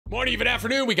Morning, even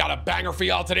afternoon. We got a banger for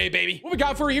y'all today, baby. What we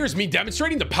got for you here is me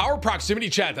demonstrating the power of proximity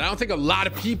chat that I don't think a lot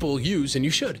of people use, and you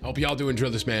should. Hope y'all do enjoy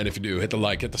this, man. If you do, hit the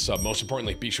like, hit the sub. Most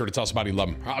importantly, be sure to tell somebody you love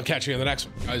them. I'll catch you in the next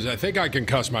one. Guys, I think I can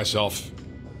cuss myself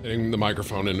hitting the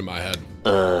microphone into my head.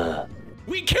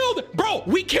 We killed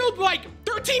like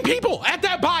 13 people at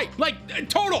that buy, like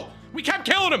total. We kept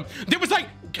killing them. There was like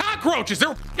cockroaches.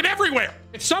 They're everywhere.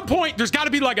 At some point, there's got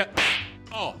to be like a,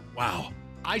 oh, wow.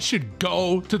 I should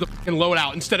go to the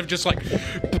loadout instead of just like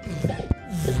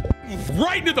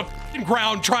right into the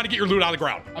ground trying to get your loot out of the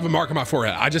ground. I have a mark on my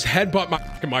forehead. I just headbutt my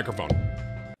microphone.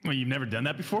 Well, you've never done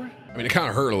that before? I mean, it kind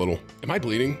of hurt a little. Am I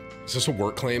bleeding? Is this a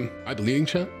work claim? Am I bleeding,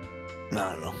 chat? No,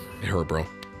 I don't know. It hurt, bro.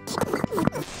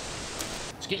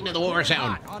 Let's get into the war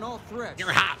zone.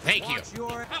 You're hot, thank you.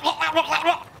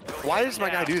 Why does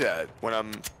my guy do that when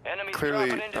I'm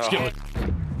clearly... I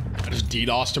just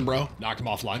DDoSed him, bro. Knocked him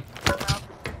offline.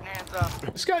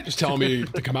 This guy just telling me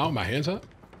to come out with my hands up.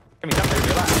 Scoot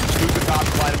the top,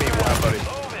 fly to me. What, buddy?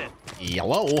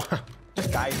 Yellow. This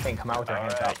guy can't come out with their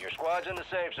hands up. Your squad's in the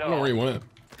safe zone. I don't know where he went.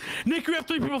 Nick, you have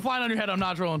 3 people flying on your head. I'm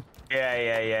not trolling.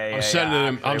 Yeah. I'm sending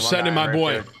him. I'm sending my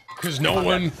boy. Because no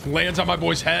one lands on my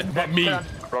boy's head but me.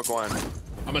 Broke one.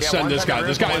 I'm gonna send this guy.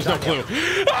 This guy has no clue.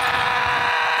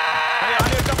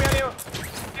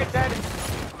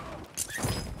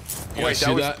 Wait,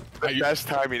 that was the best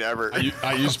timing ever.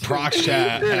 I use prox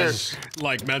chat as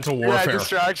like mental warfare. Yeah,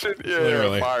 distraction. Yeah,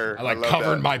 literally. Fire. I like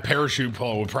covered my parachute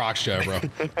pole with prox chat, bro.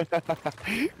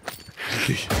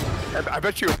 I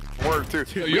bet you work too.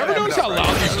 Yo, you ever notice how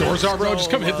loud these doors are, bro? Just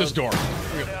come hit this door.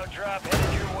 Drop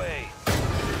headed your way.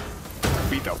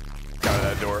 Beat the out of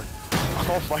that door.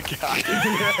 Oh my god.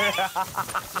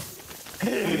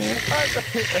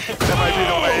 That might be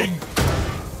the way.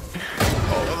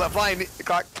 Oh, the flying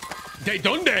clock. De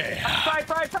donde?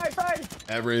 Side.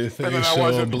 Everything's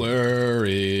so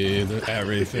blurry.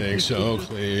 Everything's so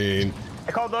clean.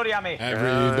 They called Lodi on me.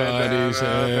 Everybody's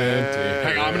empty.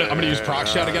 Hang on, I'm gonna use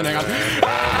prox chat again. Hang on.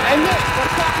 Hey, Nick,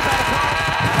 let's talk about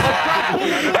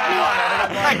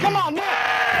it. Hey, come on, Nick.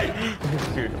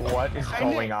 Dude, what is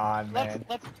going on, man?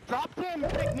 Let's drop him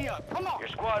and pick me up. Come on. Your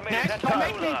squad mate is at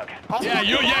lock. Yeah,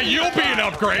 you'll be an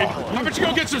upgrade. How about you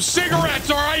go get some cigarettes,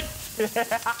 all right?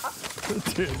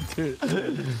 Dude.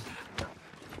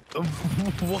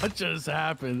 What just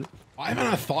happened? I haven't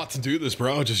had a thought to do this,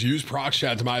 bro. Just use prox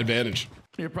chat to my advantage.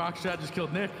 Your prox chat just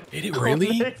killed Nick. Did it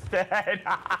really? Nick's dead.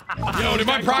 Yo, did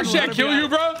my prox chat kill you,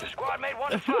 bro? Squad mate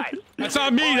 1 to 5. That's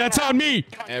on me. That's on me.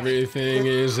 Everything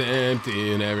is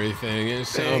empty and everything is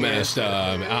so messed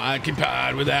up.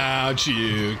 Occupied without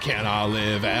you, cannot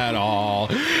live at all.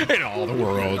 And all the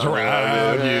world's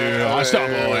around you. I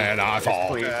stumble and I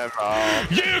fall.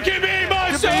 You can be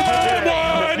my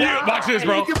someone. Watch this,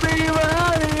 bro.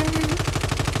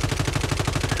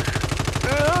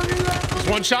 Just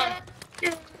one shot.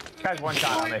 Guy's one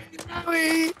shot on me.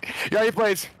 Yeah, he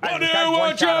plays. Wonder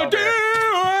what you're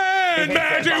doing,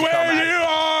 magic where you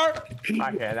are.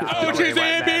 Oh, she's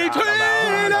in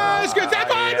between us, cause that's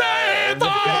my brain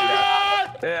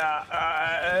thought.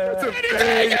 Can you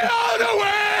take it all the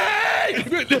way?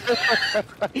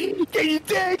 Can you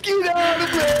take it all the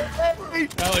way?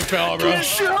 Belly fell, bro.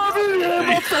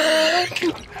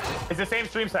 It's the same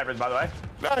stream snipers, by the way.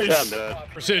 Nice.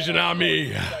 Precision on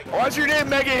me. Why's your name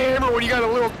Mega Hammer when you got a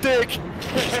little dick?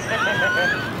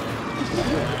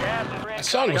 That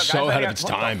song was so ahead of its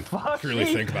time. If you really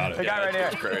think about The it. guy right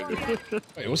here. Crazy.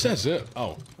 Wait, what's that zip?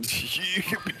 Oh.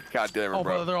 God damn it, Oh, bro.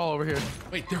 brother, they're all over here.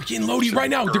 Wait, they're getting loaded right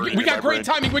now. We got great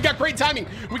timing. We got great timing.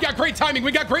 We got great timing.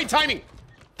 We got great timing.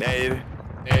 Nade.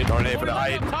 Don't nade for the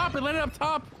height. Top, it landed up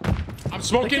top. I'm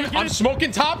smoking. I'm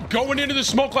smoking top. Going into the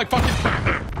smoke like fucking.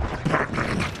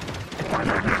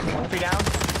 Be down.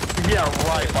 Yeah,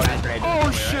 right.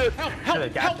 Oh shit. Help.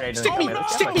 Stick me. I'm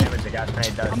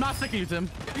not sticking you, Tim.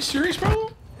 Are you serious,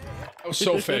 bro? That was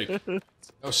so fake. That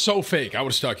was so fake. I would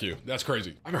have stuck you. That's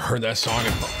crazy. I haven't heard that song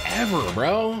in forever,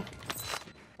 bro.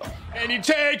 Can you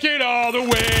take it all the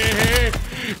way?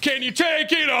 Can you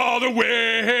take it all the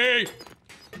way?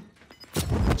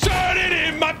 Turn it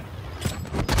in my...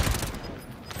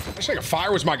 I think a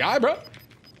fire was my guy, bro.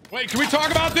 Wait, can we talk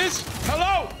about this?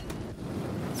 Hello?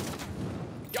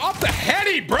 You're off the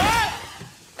heady, bro.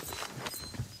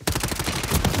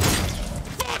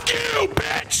 Fuck you,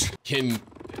 bitch. Can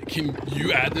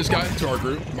you add this guy to our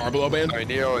group, Marble Band? All right,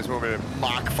 Neo is moving at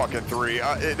Mach fucking 3.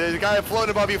 There's a guy floating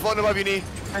above you, knee.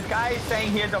 This guy is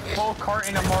saying he has a full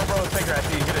carton of Marlboro cigarettes.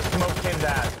 He's gonna smoke Tim's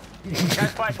ass.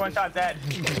 Guy's flash, one shot dead.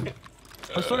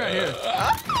 Let's look at here.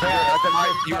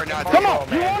 You are not. Come on,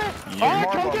 you man. want it? All right,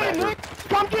 come get it, Nick.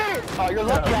 Come get it. Oh, you're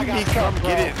lucky I got Come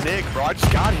get it, Nick, bro. I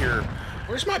just got here.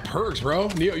 Where's my perks, bro?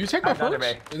 Neo, you take my That's under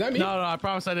perks? me. Is that me? No, I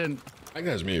promise I didn't. I think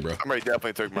that's me, bro. Somebody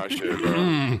definitely took my shit,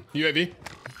 bro. UAV?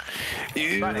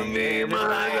 He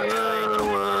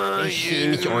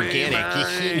seems organic. He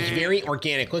seems very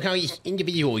organic. Look how he's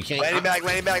individual. Landing back,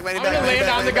 landing back, landing I'm back. gonna land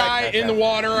on the landing guy back. in the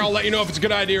water. I'll let you know if it's a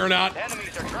good idea or not.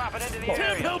 Enemies are dropping into the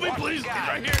area. Help me, Watch please. the Get sky.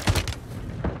 right here.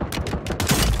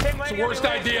 It's the worst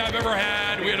idea I've ever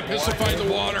had. We had a pistol fight in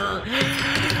the water.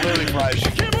 Literally flash.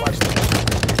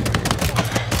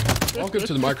 Welcome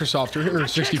to the Microsoft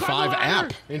 365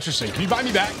 app. Interesting. Can you buy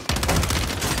me back?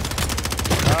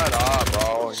 Shut up,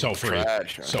 bro. So free.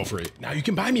 Trash, So free. Now you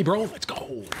can buy me, bro. Let's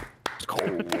go. It's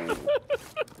cold.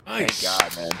 Nice. Thank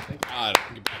God, man. Thank God.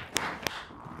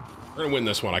 We're gonna win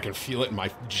this one. I can feel it in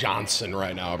my Johnson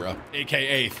right now, bro.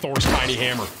 AKA Thor's Tiny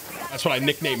Hammer. That's what I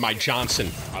nicknamed my Johnson.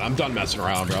 All right, I'm done messing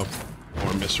around, bro.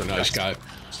 Or Mr. Nice Guy.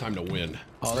 It's time to win.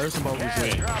 Oh, there's some bubbles.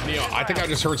 Wait, Neo, I think I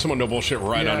just heard someone no bullshit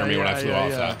right under me when I flew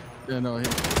off that. Yeah, no,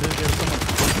 there's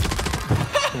someone.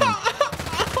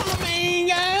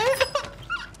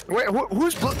 Wait,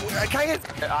 who's blue? I can't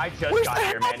get. I just got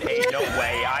here, man. Hey, no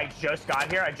way. I just got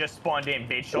here. I just spawned in,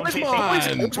 bitch. Don't say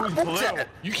Come blue.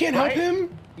 You can't help Right?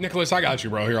 him? Nicholas, I got you,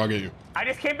 bro. Here, I'll get you. I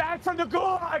just came back from the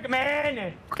gulag,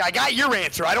 man. Okay, I got your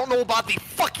answer. I don't know about the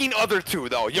fucking other two,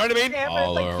 though. You know what I mean? Yeah, but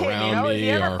All it's like, kid, around you know, me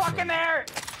you ever are fucking there?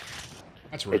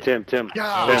 That's Hey, rude. Tim.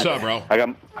 Yeah. What's up, bro? I got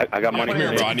money. Come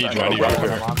here, bro. I need you. I need you. Right Come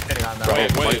here. here. I'm sitting on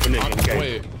that.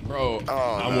 Wait, bro.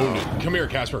 I'm wounded. Come here,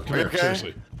 Casper. Come here, Okay.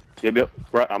 seriously. Yep.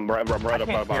 Right, I'm right I up can't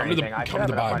hear by. Come to anything. I the should have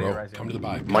buy, enough money bro. to raise Come it. to the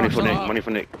buy. Money for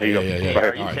Nick. There you go. Yeah. Right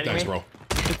All here. right, kidding thanks, me? bro.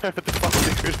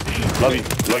 Love you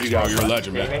Bro, guys. you're a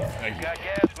legend, man. Thank you. Got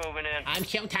gas moving in. I'm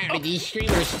so tired of these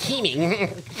streamers teaming.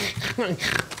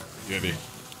 UAV.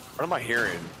 What am I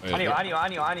hearing? On you.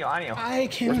 I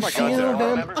can Where's my guns feel at?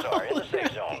 them. Members are in the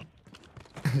safe zone.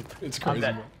 It's crazy.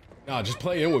 dead. Bro. Nah, just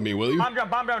play in with me, will you?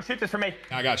 Bomb down, shoot this for me.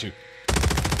 I got you.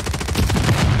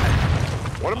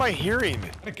 What am I hearing?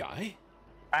 That a guy?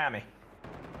 Eye on me.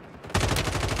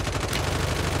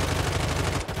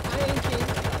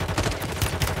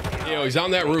 Yo, he's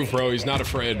on that roof, bro. He's not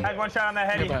afraid. Had one shot on the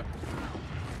head.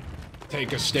 Take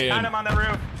a Got stand. him on the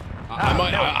roof.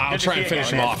 I'll try and finish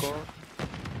him off.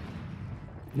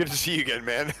 Good to see you again,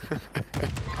 man.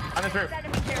 On this roof.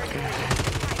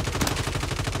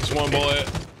 Just one bullet.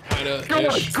 Kinda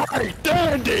ish. Great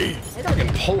dandy! I think I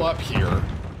can pull up here.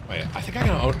 Wait, I think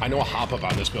I know a hop up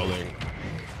on this building.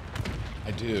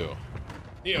 I do.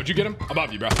 Neo, did you get him?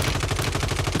 Above you, bro.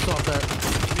 Stop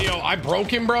that. Neo, I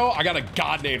broke him, bro. I got a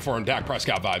god name for him. Dak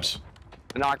Prescott vibes.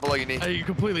 Knock below your knee. Hey, you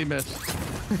completely missed.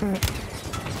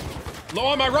 Low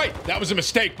on my right. That was a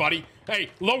mistake, buddy. Hey,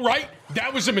 low right.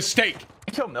 That was a mistake.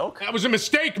 You kill Milk? That was a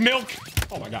mistake, Milk.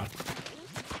 Oh my god.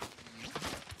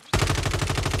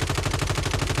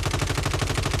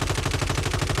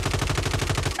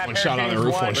 One shot on the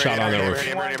roof. One shot on the roof.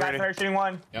 Shooting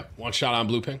one. Yep. One shot on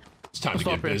blue ping. It's time to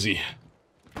get Stop it. busy.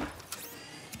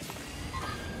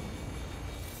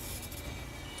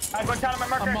 I had one shot on my A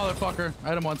marker. motherfucker. I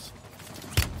hit him once.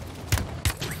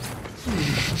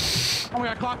 Oh my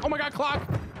god, clock. Oh my god, clock.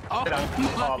 Oh,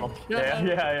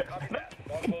 Yeah.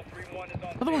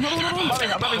 Another one.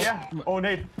 Yeah. Oh,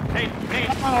 Nate.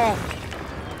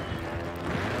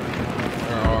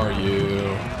 Where are you?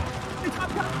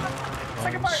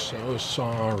 Second I'm part. so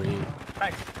sorry.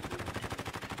 Thanks.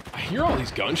 I hear all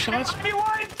these gunshots. On you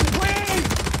one, please.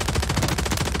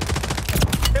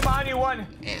 Him on you one.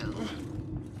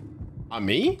 On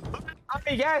me? On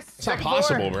me, yes. It's not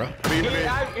possible, bro.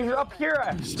 He's up here.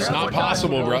 It's not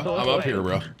possible, bro. I'm up here,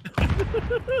 bro.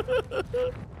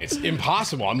 It's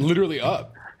impossible. I'm literally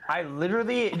up. I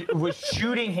literally was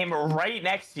shooting him right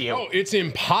next to you. Oh, it's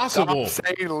impossible. Stop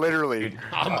saying literally.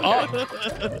 I'm up. You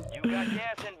got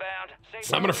gas inbound.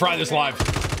 Safe I'm gonna fry this live.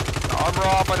 Armor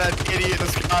off on that idiot in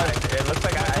the sky. It looks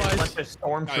like I had a bunch of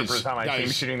stormtroopers on my team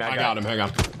Guys, shooting that I guy. got him. Hang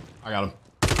on. I got him.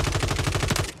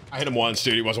 I hit him once,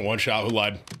 dude. He wasn't one shot. Who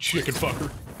lied? Chicken fucker.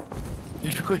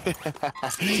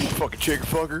 Fucking chicken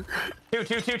fucker.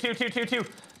 Two.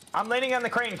 I'm landing on the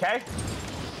crane, okay?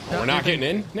 We're not getting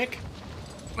in, Nick?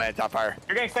 Man, top fire.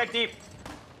 You're getting set deep.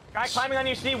 Guy climbing on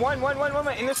you, Steve. One.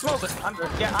 In the smoke.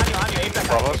 Yeah, on you. Apex.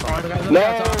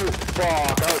 No!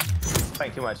 Fuck.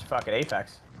 Playing too much. Fuck it,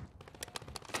 Apex.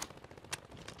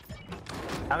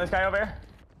 On this guy over here.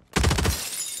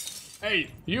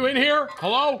 Hey, you in here?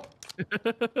 Hello? Oh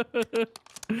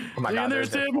my god, there, there's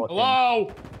a Tim. full team.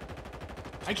 Hello?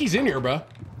 I think he's in here, bro.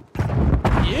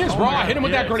 He is, bro. I hit him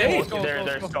with that grenade.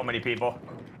 There's so many people.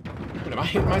 Am I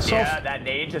hitting myself? Yeah, that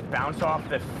nade just bounced off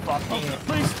the fucking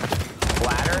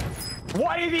ladder.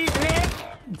 What are these, Nick?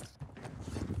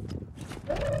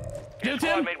 Your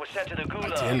squad mate was sent to the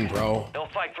gulag. I didn't, bro. They'll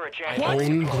fight for a chance. My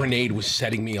own grenade was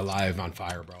setting me alive on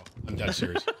fire, bro. I'm dead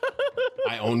serious.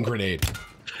 My own grenade.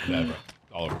 Dead, bro.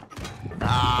 All over.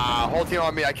 Ah, whole team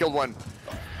on me. I killed one.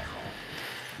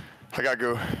 I got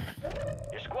goo.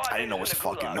 Your squad I didn't know it was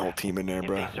fucking the whole team in there, If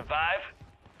bro. they survive,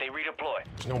 they redeploy.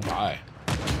 There's no buy.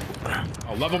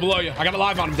 Oh, level below you. I got a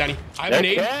live on him, Denny. I have an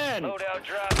aid. Loadout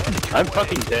drop. I'm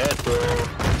fucking dead, bro.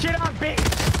 Shit on B.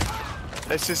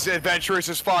 This is adventurous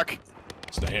as fuck.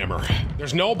 It's the hammer.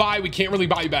 There's no buy. We can't really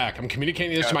buy you back. I'm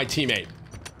communicating this to my teammate.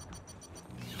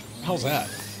 What the hell's that?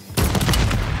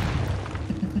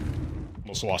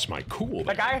 Almost lost my cool.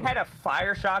 The guy had a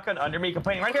fire shotgun under me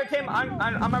complaining. Right here, Tim.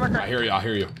 On my record. I hear you. I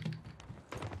hear you.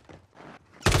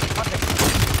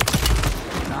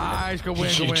 Nice, go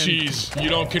win, go win. Jeez, you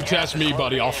don't contest me,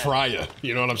 buddy. I'll fry you.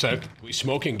 You know what I'm saying? We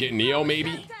smoking, getting Neo, maybe?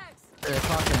 Yeah,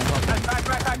 clock in, clock in.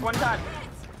 Back, one time.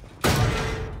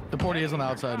 The 40 is on the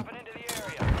outside.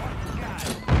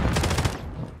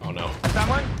 Oh, no.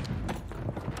 Someone?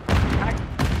 Back.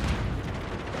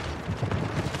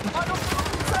 Oh, no. Stop.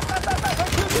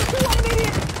 I'm an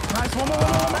idiot. Nice,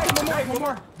 one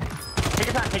more. Take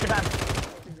your time.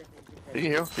 You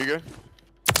can heal. You good?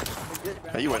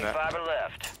 Hey, you win that. 5 are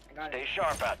left. Stay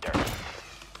sharp out there. I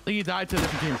think he died to a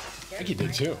different team. I think he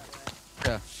did, too.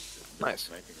 Yeah. Nice.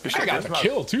 I got the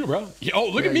kill, too, bro. Oh,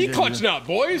 look at me clutching up,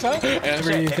 boys, huh?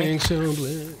 Everything's so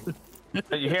blue.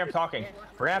 You hear him talking.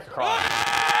 We're gonna have to cross.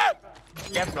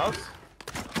 You have smokes?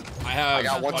 I have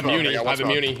got one a smoke. muni. I got I one have a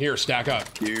smoke. muni. Here, stack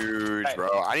up. Huge,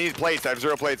 bro. I need plates. I have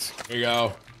 0 plates. Here you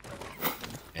go.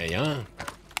 Yeah.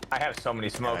 I have so many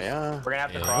smokes. Yeah. We're gonna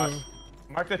have to cross.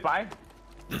 Mark this by.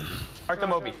 Mark the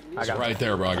Moby. I It's got right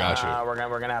there, bro. I got you.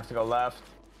 We're gonna have to go left.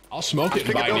 I'll smoke it and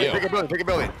Pick a buy building. Neo. Pick a building. Pick a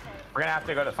building. We're gonna have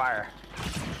to go to fire.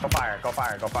 Go fire.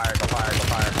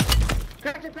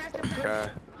 Okay.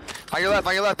 On your left,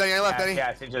 Danny.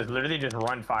 Yeah, just literally just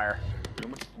run fire.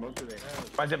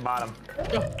 Runs at bottom.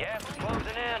 Gas is closing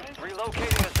in.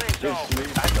 Relocating the safe zone.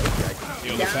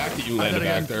 You know, the fact that you landed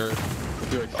back there.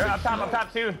 They're up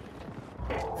top too.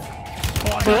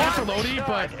 Oh, I got for Lodi,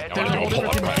 but there's a whole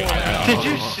different team before that. Did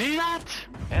you see that?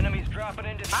 Enemies dropping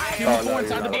into the Team area. before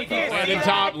inside the boat.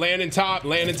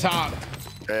 Land in top.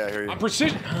 Yeah, I hear you. I'm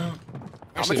precision.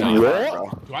 Actually, I'm no.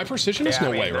 what? Do I precision this? Yeah, No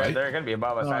I mean, way, right? They're gonna be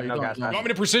above us. I have you no don't. gas You mask. want me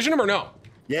to precision him or no?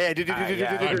 Yeah, do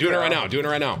I'm doing it right now. Doing it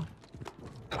right now.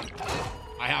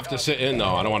 I have to sit in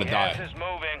though. I don't want to Gas die. is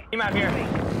moving. Team out here.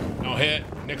 No hit,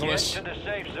 Get Nicholas. to the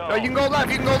safe zone. No, you can go left.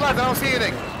 I don't see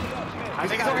anything.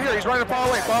 He's over here. He's running far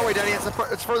away, Danny.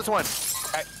 It's furthest one.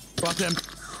 Fuck him.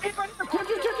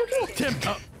 Tim.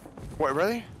 What,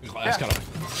 really? Glass got him.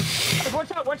 One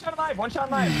shot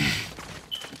alive.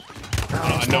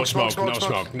 No smoke. Oh,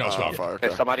 Smoke. fuck. Hey,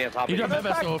 somebody on top You of you. got med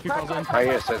vest though if he falls in. Right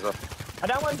here, Cesar. I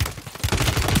got one.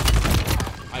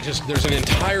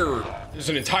 There's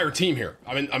an entire team here.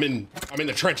 I'm in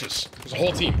the trenches. There's a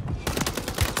whole team.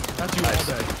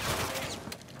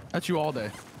 That's you all day.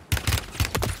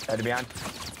 Had to be on.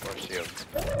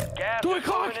 Gas Do it, is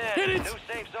clock. moving Hit in. it. New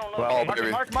safe zone Oh, located.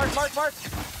 baby. Mark.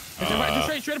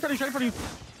 Just straight in front of you.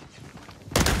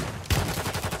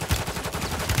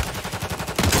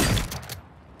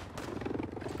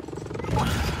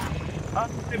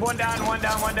 One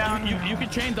down. You can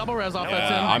chain double res off that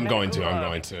Yeah, Tim. I'm going to.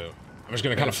 I'm just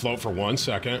gonna kind of float for 1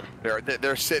 second.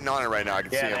 They're sitting on it right now. I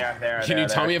can see Yeah, them. they are. Can you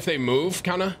tell me if they move,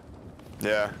 kind of?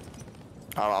 Yeah.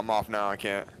 I'm off now. I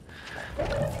can't.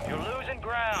 You're losing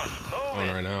ground. Move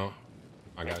it. Right now.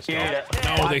 My guys go. Yeah.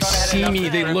 No, they see me.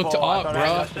 They looked up,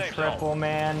 bro. Triple,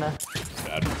 man.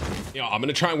 Bad. You know, I'm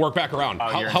gonna try and work back around.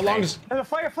 How long is? There's a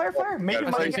flare. Maybe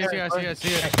I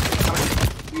see it.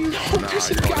 No, there's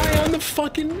a guy on the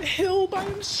fucking hill by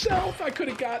himself. I could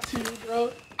have got to you,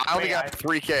 bro. I only got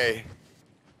 3K.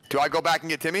 Do I go back and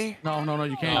get Timmy? No,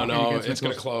 you can't. Oh You no, can't get it's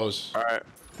gonna Nicholas. close. All right.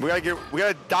 We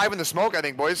gotta dive in the smoke, I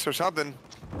think, boys, or something.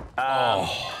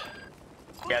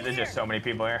 Yeah, there's just so many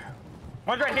people here.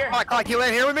 One's right here. Clock, you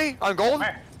land here with me on gold?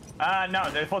 Where? No,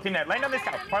 there's full team there. Land on this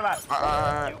guy. Far left.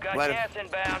 You've got Land. gas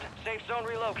inbound. Safe zone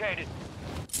relocated.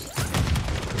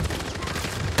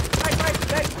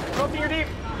 Nice. Go to your deep.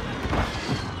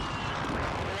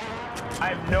 I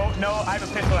have a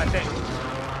pistol, I think.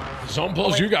 Zone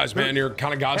pulls you guys, man. You're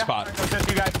kind of God spot. Just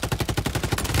you guys.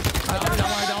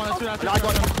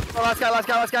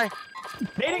 Last guy.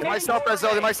 Nading. My self-res,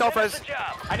 though. My self-res. That's the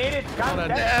job. I need it. Got it.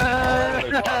 That's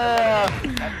your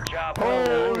job.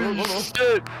 Oh,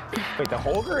 shit. Wait, the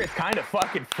holder is kind of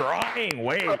fucking frying.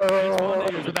 Wait.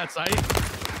 With that sight.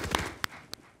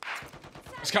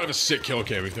 It's kind of a sick kill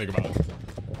cam if you think about it.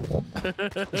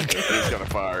 He's gonna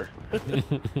fire.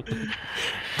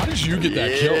 How did you get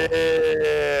that kill?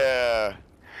 Yeah.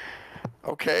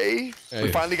 Okay. Hey.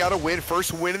 We finally got a win.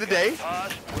 First win of the day.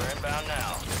 Pod, we're inbound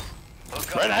now.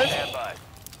 Hook Right up, ahead. stand by.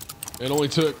 It only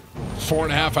took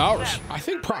 4.5 hours. I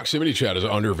think proximity chat is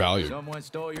undervalued. Someone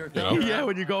stole your You know? Yeah,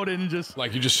 when you go in and just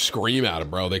Like you just scream at them,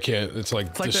 bro. They can't. It's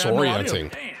like like they have no audio.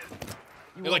 disorienting.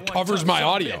 It like covers my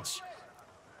audio.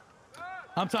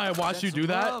 I'm telling you, I watched you do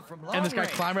that, and this guy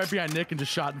climbed right behind Nick and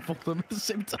just shot and fucked him at the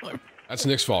same time. That's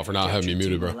Nick's fault for not having me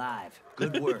muted, bro.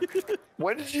 Good work.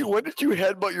 When did you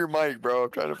headbutt your mic, bro?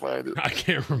 I'm trying to find it. I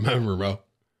can't remember, bro.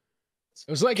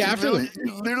 It was like after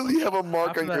You literally have a mark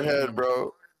After on your that, head,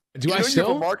 bro. Do You I know you have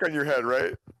still? a mark on your head,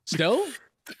 right? Still?